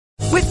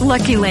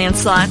Lucky Land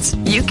Slots,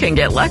 you can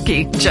get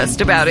lucky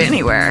just about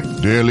anywhere.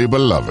 Dearly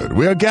beloved,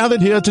 we are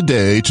gathered here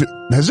today to...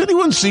 Has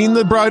anyone seen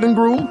the bride and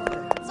groom?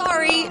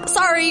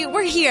 Sorry,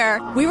 we're here.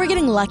 We were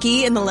getting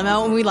lucky in the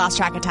limo and we lost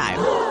track of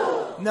time.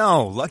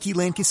 No, Lucky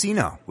Land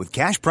Casino, with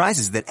cash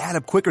prizes that add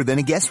up quicker than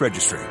a guest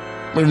registry.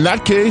 In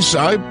that case,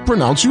 I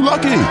pronounce you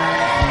lucky.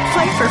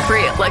 Play for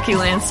free at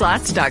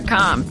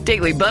LuckyLandSlots.com.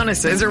 Daily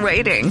bonuses are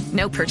waiting.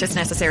 No purchase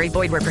necessary.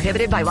 Void where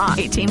prohibited by law.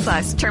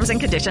 18+. Terms and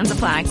conditions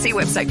apply. See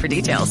website for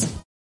details.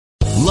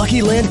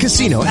 Lucky Land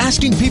Casino,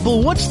 asking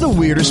people, what's the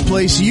weirdest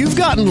place you've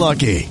gotten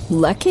lucky?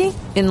 Lucky?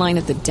 In line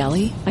at the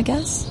deli, I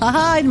guess?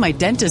 Aha, in my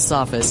dentist's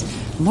office.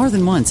 More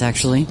than once,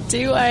 actually.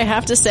 Do I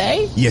have to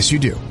say? Yes, you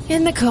do.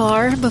 In the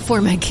car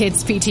before my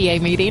kids'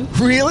 PTA meeting.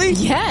 Really?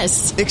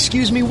 Yes.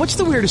 Excuse me, what's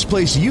the weirdest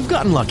place you've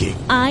gotten lucky?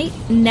 I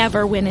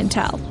never win and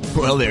tell.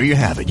 Well, there you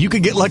have it. You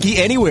can get lucky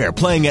anywhere,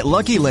 playing at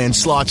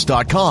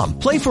LuckyLandSlots.com.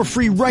 Play for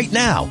free right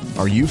now.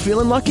 Are you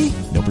feeling lucky?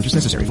 No purchase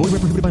necessary. Void where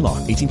prohibited by law.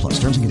 18+.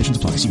 Terms and conditions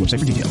apply. See website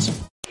for details.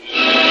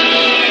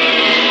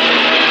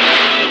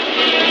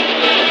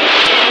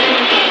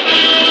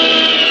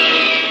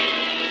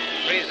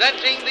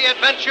 Presenting the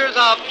adventures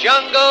of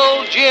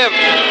Jungle Jim.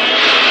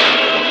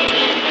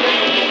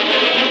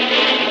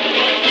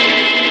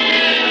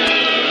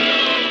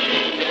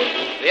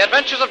 The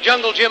Adventures of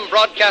Jungle Jim,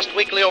 broadcast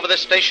weekly over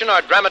this station,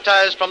 are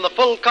dramatized from the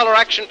full-color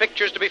action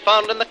pictures to be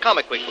found in the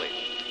Comic Weekly,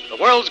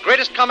 the world's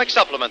greatest comic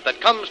supplement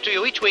that comes to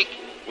you each week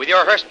with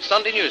your Hearst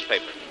Sunday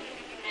newspaper.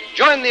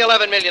 Join the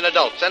 11 million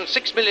adults and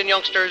 6 million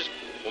youngsters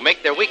who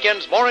make their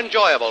weekends more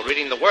enjoyable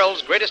reading the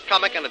world's greatest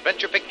comic and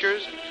adventure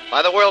pictures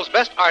by the world's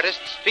best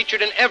artists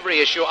featured in every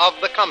issue of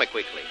the Comic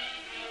Weekly.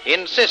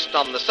 Insist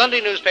on the Sunday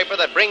newspaper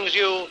that brings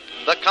you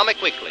the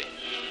Comic Weekly.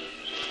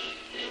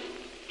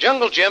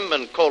 Jungle Jim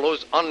and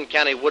Kolo's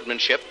uncanny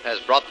woodmanship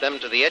has brought them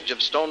to the edge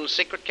of Stone's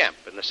secret camp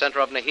in the center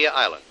of Nahia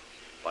Island,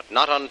 but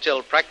not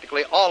until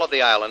practically all of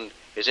the island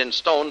is in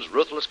Stone's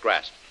ruthless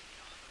grasp.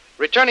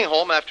 Returning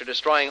home after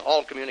destroying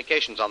all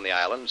communications on the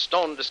island,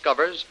 Stone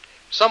discovers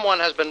someone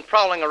has been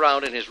prowling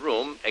around in his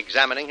room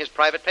examining his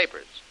private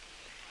papers.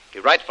 He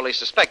rightfully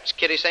suspects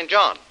Kitty St.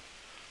 John,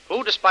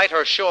 who, despite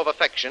her show of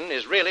affection,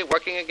 is really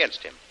working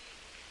against him.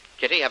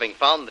 Kitty, having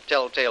found the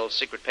telltale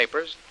secret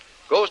papers,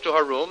 goes to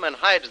her room and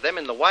hides them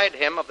in the wide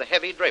hem of the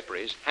heavy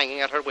draperies hanging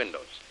at her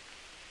windows.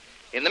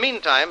 In the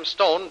meantime,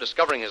 Stone,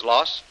 discovering his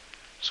loss,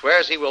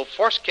 swears he will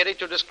force Kitty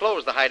to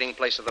disclose the hiding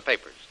place of the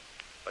papers.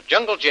 But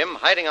Jungle Jim,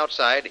 hiding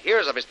outside,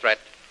 hears of his threat,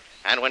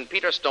 and when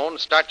Peter Stone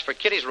starts for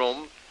Kitty's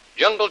room,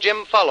 Jungle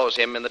Jim follows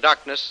him in the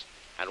darkness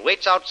and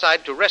waits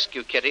outside to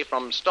rescue Kitty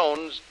from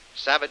Stone's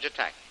savage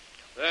attack.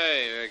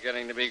 Hey, you're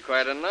getting to be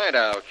quite a night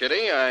owl,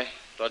 Kitty. I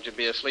thought you'd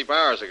be asleep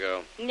hours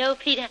ago. No,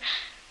 Peter.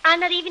 I'm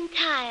not even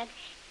tired.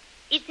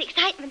 It's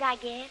excitement, I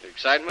guess.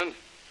 Excitement?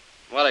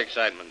 What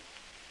excitement?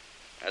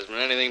 Hasn't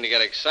been anything to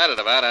get excited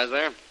about, has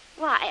there?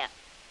 Why,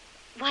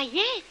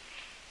 yes.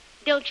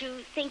 Don't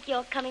you think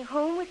your coming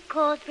home was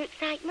cause for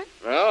excitement?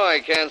 No, I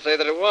can't say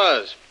that it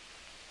was.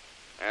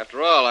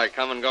 After all, I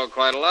come and go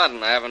quite a lot,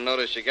 and I haven't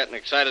noticed you getting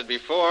excited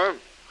before.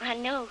 Why,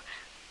 no,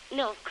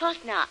 of course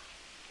not.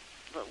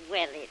 But,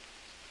 well,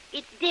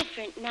 it's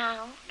different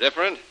now.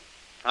 Different?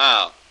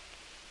 How?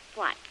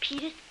 Why,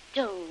 Peter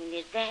Stone,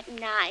 is that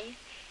nice?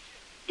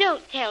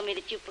 Don't tell me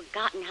that you've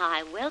forgotten how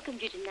I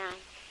welcomed you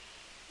tonight.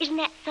 Isn't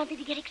that something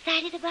to get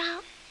excited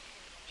about?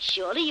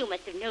 Surely you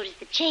must have noticed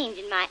the change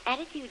in my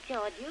attitude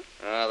toward you.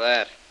 Oh,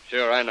 that.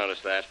 Sure, I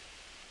noticed that.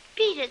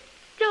 Peter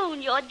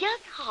Stone, you're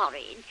just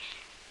horrid.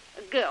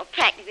 A girl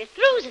practically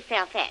throws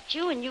herself at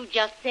you, and you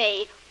just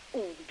say,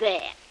 oh,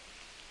 that.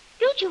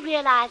 Don't you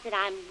realize that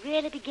I'm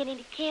really beginning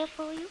to care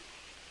for you?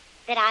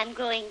 That I'm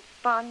growing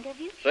fond of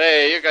you?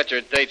 Say, you got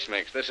your dates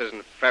mixed. This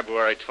isn't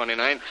February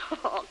 29th.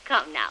 Oh,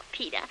 come now,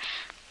 Peter.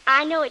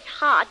 I know it's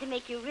hard to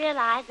make you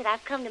realize that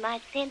I've come to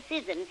my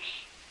senses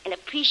and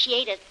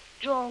appreciate a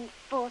strong,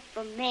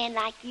 forceful man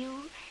like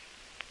you.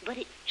 But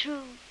it's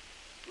true.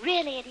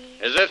 Really it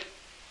is. Is it?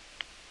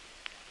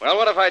 Well,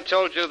 what if I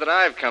told you that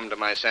I've come to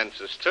my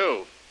senses,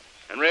 too,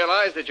 and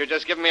realized that you're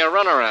just giving me a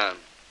runaround?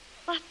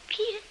 Why,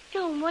 Peter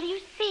Stone, what are you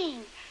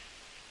saying?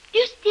 Do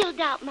you still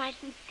doubt my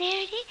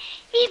sincerity,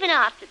 even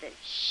after the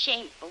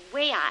shameful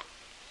way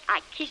I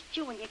kissed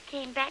you when you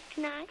came back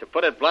tonight? To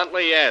put it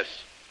bluntly, yes.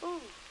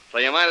 Oh. So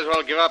you might as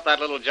well give up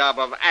that little job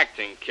of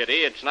acting,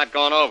 Kitty. It's not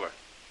going over.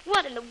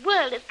 What in the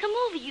world has come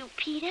over you,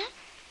 Peter?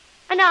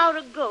 An hour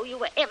ago you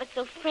were ever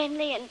so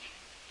friendly,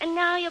 and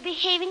now you're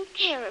behaving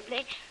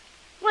terribly.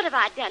 What have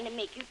I done to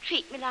make you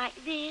treat me like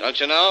this? Don't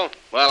you know?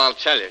 Well, I'll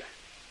tell you.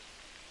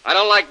 I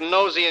don't like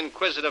nosy,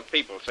 inquisitive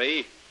people,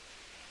 see?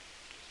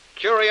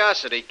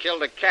 Curiosity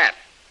killed a cat,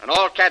 and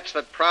all cats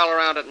that prowl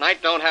around at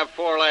night don't have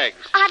 4 legs.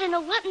 I don't know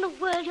what in the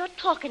world you're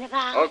talking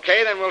about.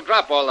 Okay, then we'll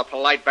drop all the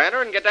polite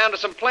banter and get down to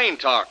some plain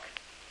talk.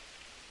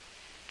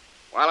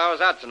 While I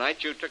was out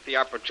tonight, you took the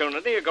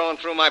opportunity of going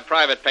through my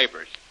private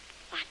papers.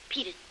 Why,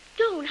 Peter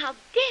Stone, how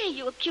dare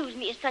you accuse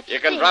me of such a You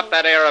thing? can drop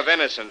that air of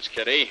innocence,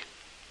 Kitty.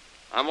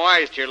 I'm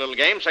wise to your little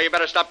game, so you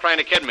better stop trying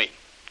to kid me.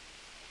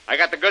 I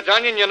got the goods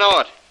on you, and you know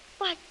it.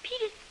 Why,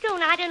 Peter Stone,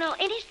 Stone, I don't know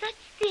any such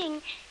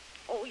thing.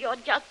 Oh, you're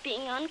just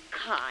being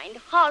unkind,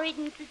 horrid,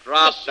 and suspicious.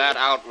 Drop that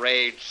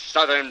outraged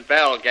Southern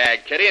belle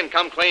gag, Kitty, and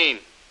come clean.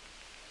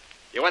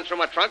 You went through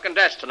my trunk and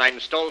desk tonight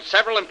and stole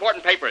several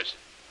important papers.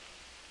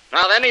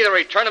 Now then, either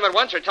return them at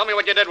once or tell me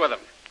what you did with them.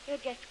 You're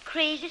just a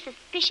crazy,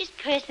 suspicious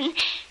person.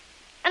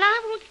 And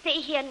I won't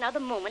stay here another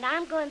moment.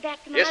 I'm going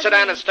back to my You sit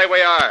down and stay where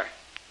you are.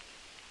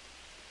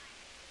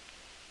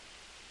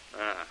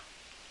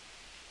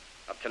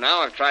 Up to now,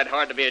 I've tried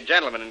hard to be a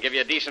gentleman and give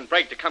you a decent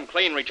break to come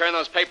clean and return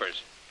those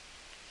papers.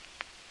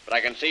 But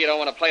I can see you don't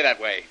want to play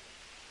that way.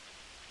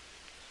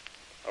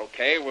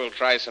 Okay, we'll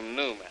try some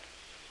new methods.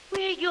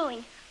 Where are you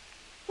going?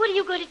 What are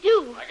you going to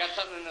do? I got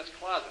something in this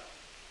closet.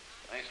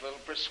 Nice little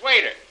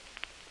persuader.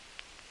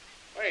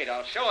 Wait,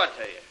 I'll show it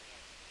to you.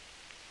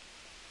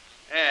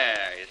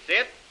 There, you see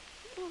it?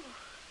 Oh.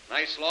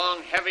 Nice,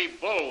 long, heavy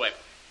bullwhip.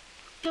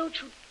 Don't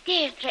you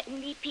dare threaten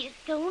me, Peter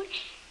Stone.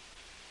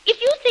 If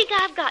you think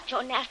I've got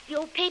your nasty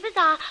old papers,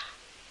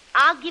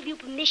 I'll give you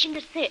permission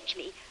to search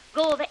me.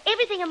 Go over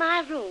everything in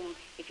my room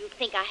if you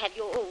think I have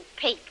your old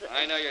papers.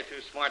 I know you're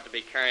too smart to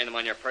be carrying them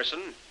on your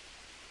person.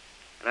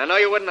 And I know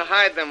you wouldn't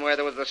hide them where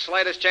there was the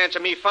slightest chance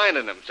of me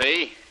finding them,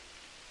 see?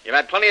 You've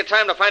had plenty of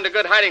time to find a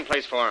good hiding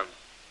place for them.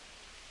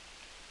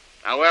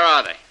 Now, where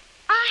are they?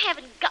 I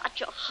haven't got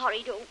your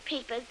horrid old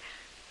papers.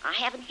 I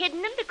haven't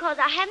hidden them because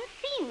I haven't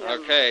seen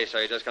them. Okay, so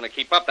you're just going to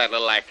keep up that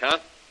little act, huh?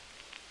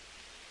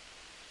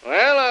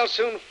 Well, I'll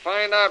soon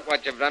find out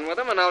what you've done with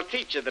them, and I'll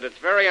teach you that it's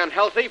very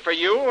unhealthy for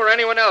you or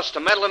anyone else to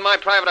meddle in my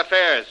private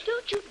affairs.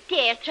 Don't you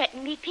dare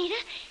threaten me, Peter.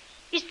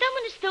 If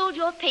someone has stole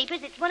your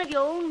papers, it's one of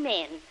your own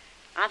men.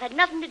 I've had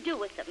nothing to do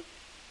with them.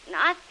 And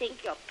I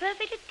think you're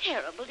perfectly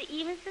terrible to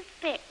even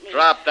suspect me.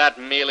 Drop that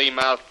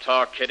mealy-mouthed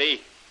talk,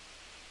 Kitty.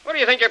 What do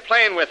you think you're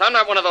playing with? I'm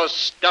not one of those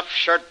stuffed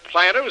shirt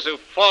planters who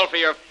fall for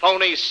your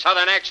phony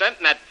southern accent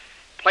and that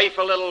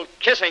playful little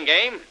kissing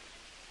game.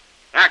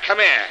 Now, come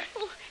here.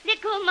 Oh, let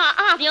go of my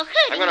arm. You're hurting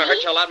me. I'm going to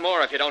hurt you a lot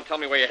more if you don't tell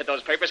me where you hid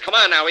those papers. Come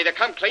on now. Either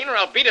come clean or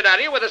I'll beat it out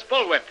of you with this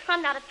bullwhip.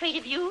 I'm not afraid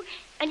of you,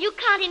 and you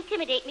can't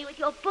intimidate me with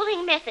your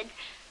bullying methods.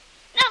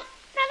 Now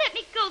let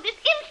me go this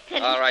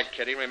instant. All right,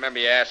 Kitty. Remember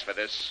you asked for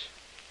this.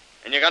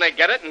 And you're going to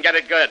get it and get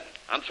it good.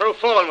 I'm through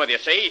fooling with you,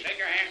 see? Take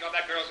your hands off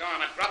that girl's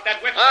arm and drop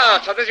that whip. Oh,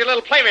 so there's your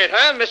little playmate,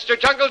 huh, Mr.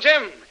 Jungle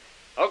Jim?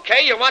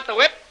 Okay, you want the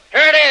whip?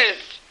 Here it is.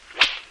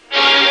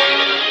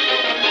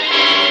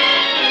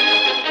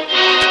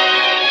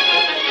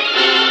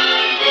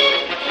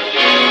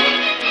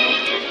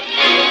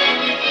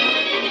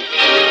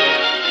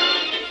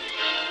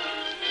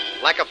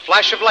 Like a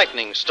flash of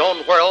lightning,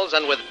 Stone whirls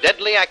and with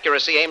deadly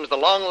accuracy aims the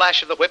long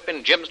lash of the whip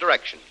in Jim's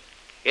direction.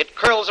 It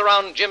curls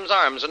around Jim's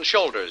arms and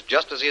shoulders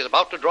just as he is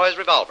about to draw his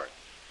revolver.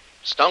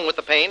 Stung with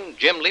the pain,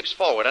 Jim leaps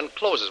forward and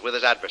closes with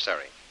his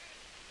adversary.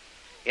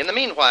 In the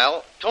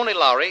meanwhile, Tony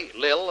Lowry,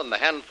 Lil, and the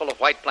handful of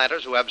white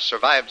planters who have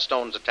survived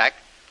Stone's attack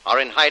are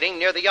in hiding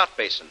near the yacht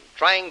basin,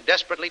 trying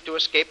desperately to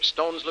escape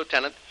Stone's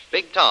lieutenant,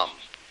 Big Tom,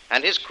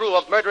 and his crew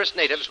of murderous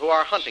natives who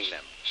are hunting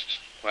them.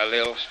 Well,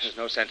 Lil, there's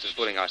no sense in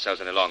fooling ourselves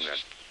any longer.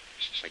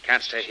 We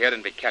can't stay here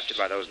and be captured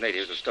by those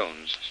natives of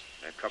Stone's.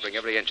 They're covering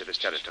every inch of this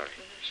territory.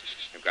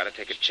 We've got to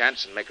take a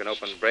chance and make an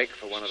open break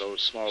for one of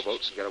those small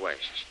boats and get away.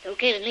 It's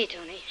okay with me,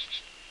 Tony.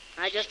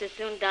 I'd just as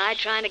soon die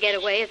trying to get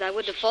away as I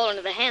would to fall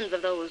into the hands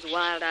of those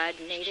wild-eyed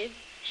natives.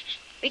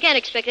 We can't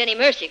expect any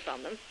mercy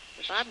from them.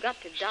 If I've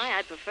got to die,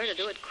 I'd prefer to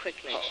do it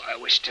quickly. Oh, I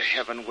wish to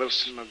heaven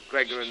Wilson,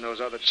 McGregor, and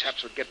those other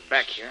chaps would get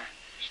back here.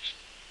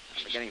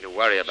 I'm beginning to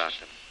worry about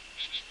them.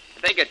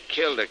 If they get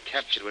killed or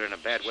captured, we're in a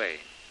bad way.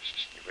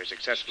 If we're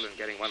successful in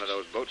getting one of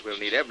those boats, we'll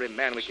need every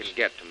man we can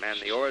get to man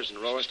the oars and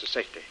row us to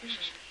safety.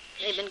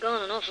 They've been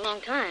gone an awful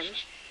long time,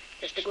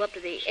 just to go up to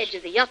the edge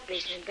of the yacht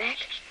basin and back.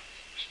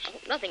 I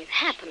hope nothing's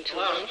happened to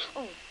them.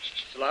 Oh.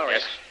 Mr. Lowry,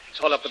 yes? It's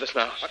all up with us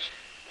now. What?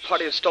 A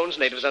party of Stone's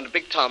natives under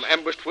Big Tom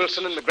ambushed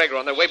Wilson and McGregor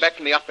on their way back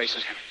from the yacht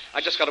basin.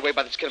 I just got away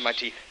by the skin of my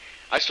teeth.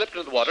 I slipped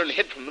into the water and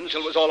hid from them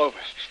until it was all over.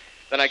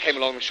 Then I came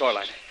along the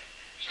shoreline.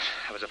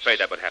 I was afraid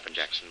that would happen,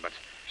 Jackson, but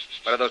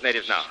what are those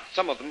natives now?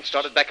 Some of them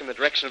started back in the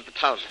direction of the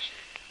town.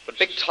 But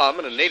Big Tom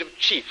and a native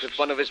chief with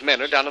one of his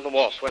men are down on the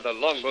wharf where the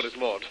longboat is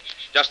moored.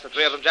 Just the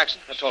three of them,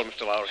 Jackson? That's all,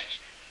 Mr. Lowry.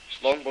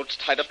 Longboat's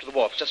tied up to the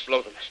wharf just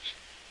below them.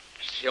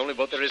 It's the only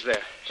boat there is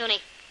there. Tony,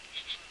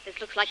 this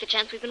looks like the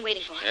chance we've been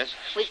waiting for. Yes?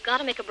 We've got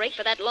to make a break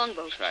for that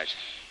longboat. Right.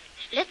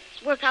 Let's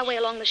work our way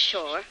along the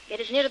shore, get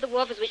as near to the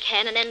wharf as we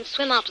can, and then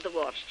swim out to the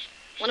wharf.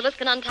 One of us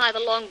can untie the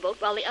longboat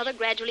while the other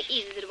gradually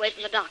eases it away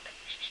from the dock.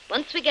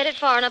 Once we get it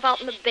far enough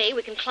out in the bay,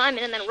 we can climb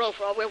in and then row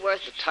for all we're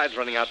worth. The tide's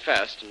running out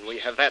fast, and we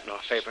have that in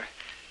our favor.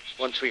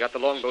 Once we got the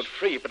longboat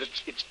free, but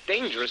it's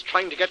dangerous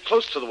trying to get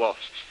close to the wharf.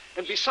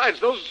 And besides,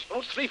 those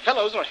three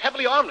fellows are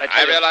heavily armed,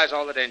 I realize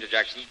all the danger,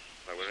 Jackson,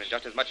 but we're in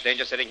just as much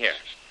danger sitting here.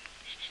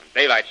 When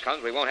daylight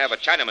comes, we won't have a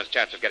Chinaman's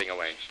chance of getting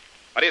away.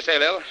 What do you say,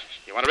 Lil?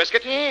 You want to risk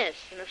it? Yes,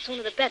 and the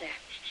sooner the better.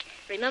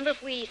 Remember,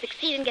 if we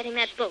succeed in getting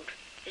that boat,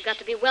 we've got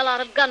to be well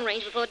out of gun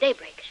range before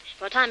daybreak,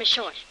 so our time is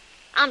short.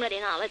 I'm ready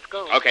now. Let's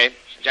go. Okay.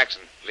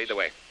 Jackson, lead the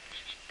way.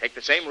 Take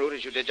the same route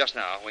as you did just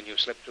now when you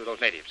slipped through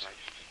those natives.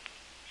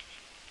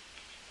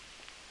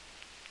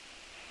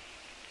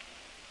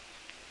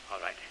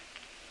 right.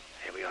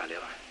 Here we are,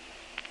 Lil.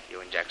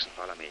 You and Jackson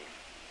follow me.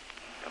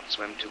 Don't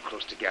swim too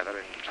close together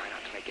and try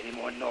not to make any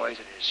more noise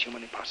than is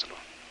humanly possible.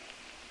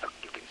 Look,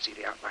 you can see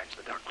the outlines of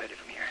the dock clearly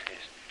from here.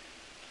 Yes.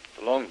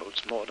 The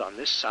longboat's moored on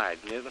this side,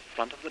 near the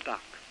front of the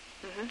dock.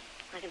 Mm-hmm.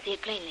 I can see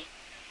it plainly.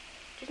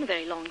 It isn't a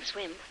very long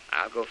swim.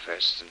 I'll go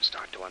first and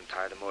start to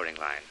untie the mooring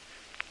line.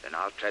 Then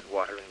I'll tread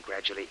water and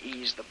gradually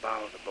ease the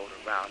bow of the boat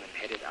around and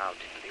head it out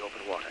into the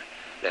open water.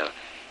 Lil,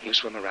 you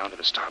swim around to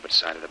the starboard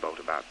side of the boat,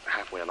 about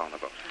halfway along the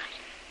boat.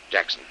 Right.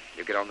 Jackson,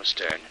 you get on the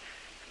stern.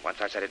 Once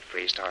I set it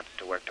free, start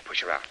to work to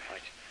push her out.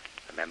 Right.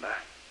 Remember,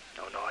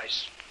 no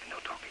noise and no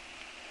talking.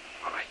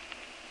 All right.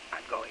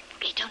 I'm going.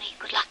 Okay, Tony.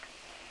 Good luck.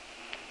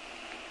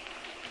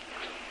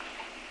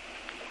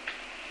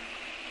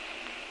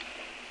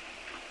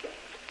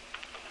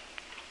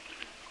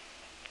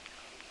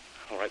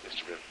 All right,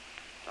 Mr. Brill.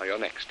 Now you're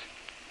next.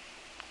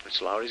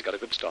 Miss Lowry's got a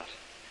good start.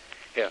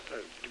 Here,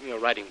 give me your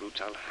riding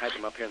boots. I'll hide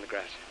them up here in the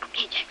grass.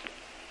 Okay, Jackson.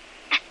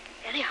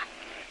 There they are.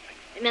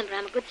 Remember,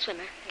 I'm a good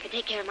swimmer. I can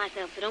take care of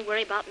myself, so don't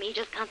worry about me.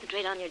 Just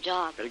concentrate on your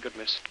job. Very good,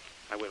 miss.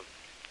 I will.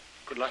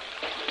 Good luck.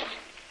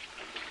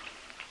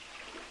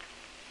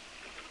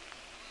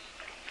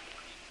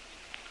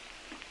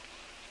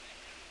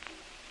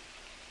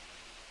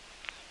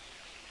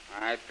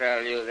 I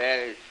tell you,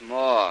 there is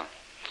more.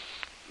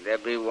 There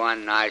be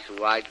one nice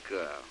white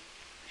girl.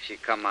 She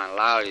come on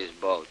Lowry's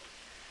boat.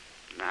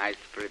 Nice,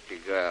 pretty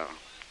girl.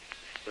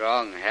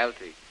 Strong,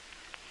 healthy.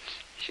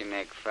 She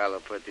make fellow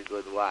pretty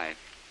good wife.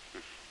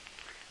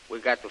 We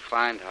got to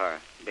find her.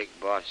 Big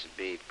boss would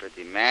be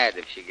pretty mad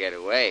if she get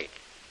away.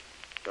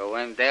 So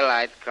when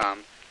daylight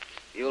come,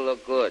 you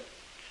look good.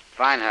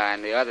 Find her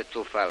and the other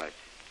two fellas.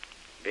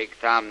 Big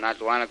Tom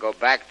not want to go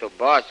back to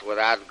boss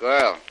without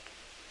girl.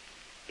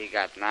 He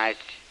got nice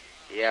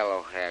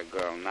yellow hair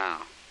girl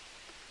now.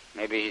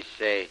 Maybe he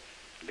say,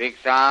 Big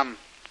Tom,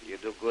 you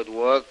do good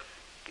work,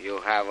 you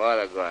have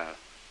other girl.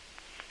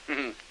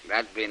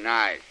 That'd be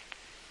nice.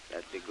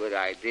 That'd be good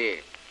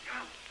idea.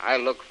 I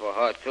look for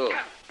her too.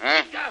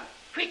 Huh? Tom,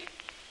 quick,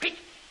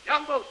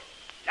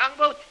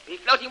 longboat, be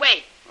floating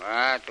away.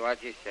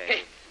 What you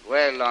say?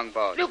 Where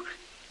longboat? Look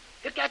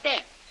out there,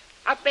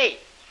 up bay.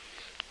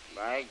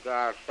 By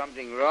God,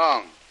 something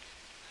wrong.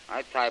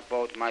 I tie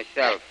boat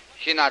myself.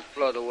 She not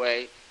float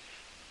away.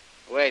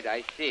 Wait,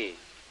 I see.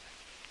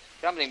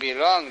 Something be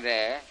wrong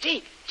there.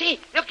 See,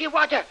 look in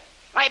water.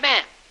 White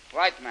man.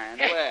 White man,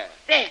 where?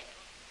 There,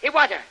 in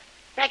water.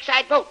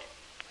 Backside boat.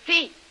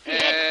 See?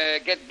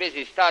 Get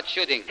busy, start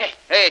shooting.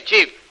 Hey,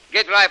 Chief,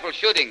 get rifle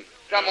shooting.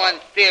 Someone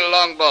steal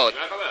longboat.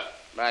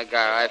 By God,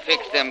 I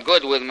fixed them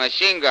good with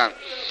machine gun.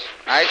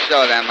 I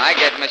saw them. I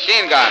get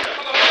machine gun.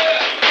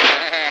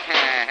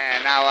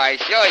 Now I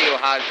show you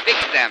how to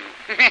fix them.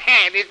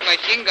 This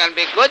machine gun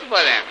be good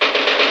for them.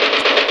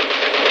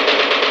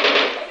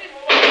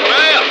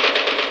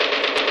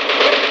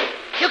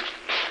 Look,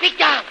 Big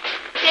Tom.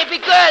 There be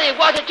girl in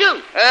water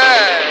too.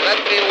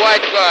 That's the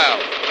white girl.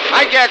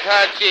 I get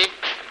her, Chief.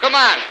 Come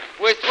on.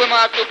 We swim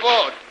out to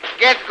boat.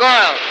 Get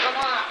girl. Come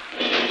on.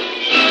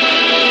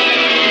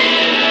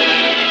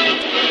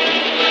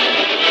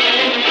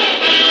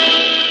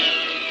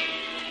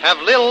 Have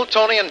Lil,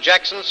 Tony, and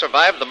Jackson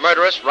survived the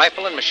murderous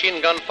rifle and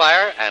machine gun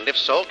fire? And if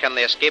so, can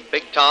they escape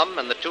Big Tom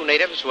and the two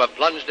natives who have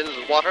plunged into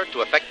the water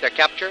to effect their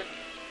capture?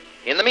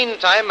 In the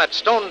meantime, at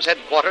Stone's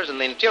headquarters in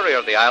the interior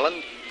of the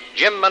island,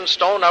 Jim and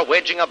Stone are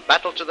waging a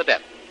battle to the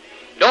death.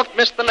 Don't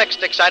miss the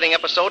next exciting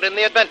episode in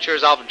the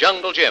adventures of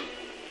Jungle Jim.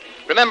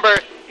 Remember,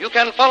 you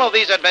can follow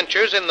these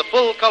adventures in the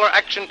full-color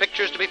action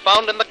pictures to be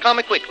found in the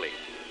Comic Weekly,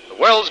 the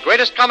world's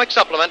greatest comic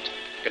supplement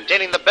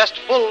containing the best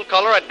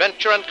full-color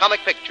adventure and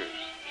comic pictures.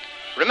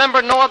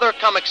 Remember, no other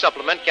comic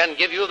supplement can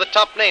give you the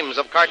top names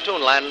of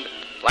Cartoonland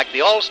like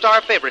the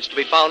all-star favorites to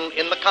be found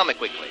in the Comic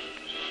Weekly.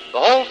 The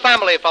whole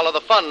family follow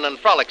the fun and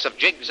frolics of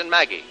Jiggs and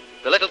Maggie,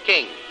 the Little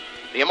King,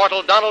 the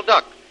immortal Donald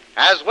Duck,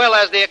 as well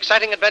as the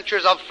exciting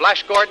adventures of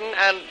Flash Gordon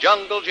and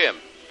Jungle Jim.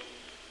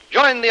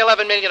 Join the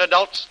 11 million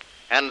adults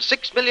and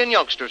 6 million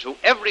youngsters who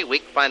every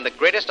week find the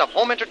greatest of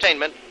home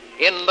entertainment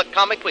in the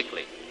Comic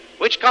Weekly,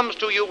 which comes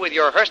to you with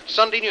your Hearst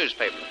Sunday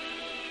newspaper.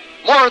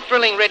 More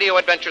thrilling radio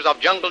adventures of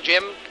Jungle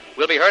Jim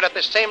will be heard at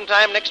the same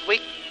time next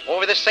week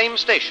over the same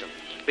station.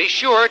 Be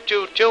sure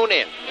to tune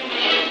in.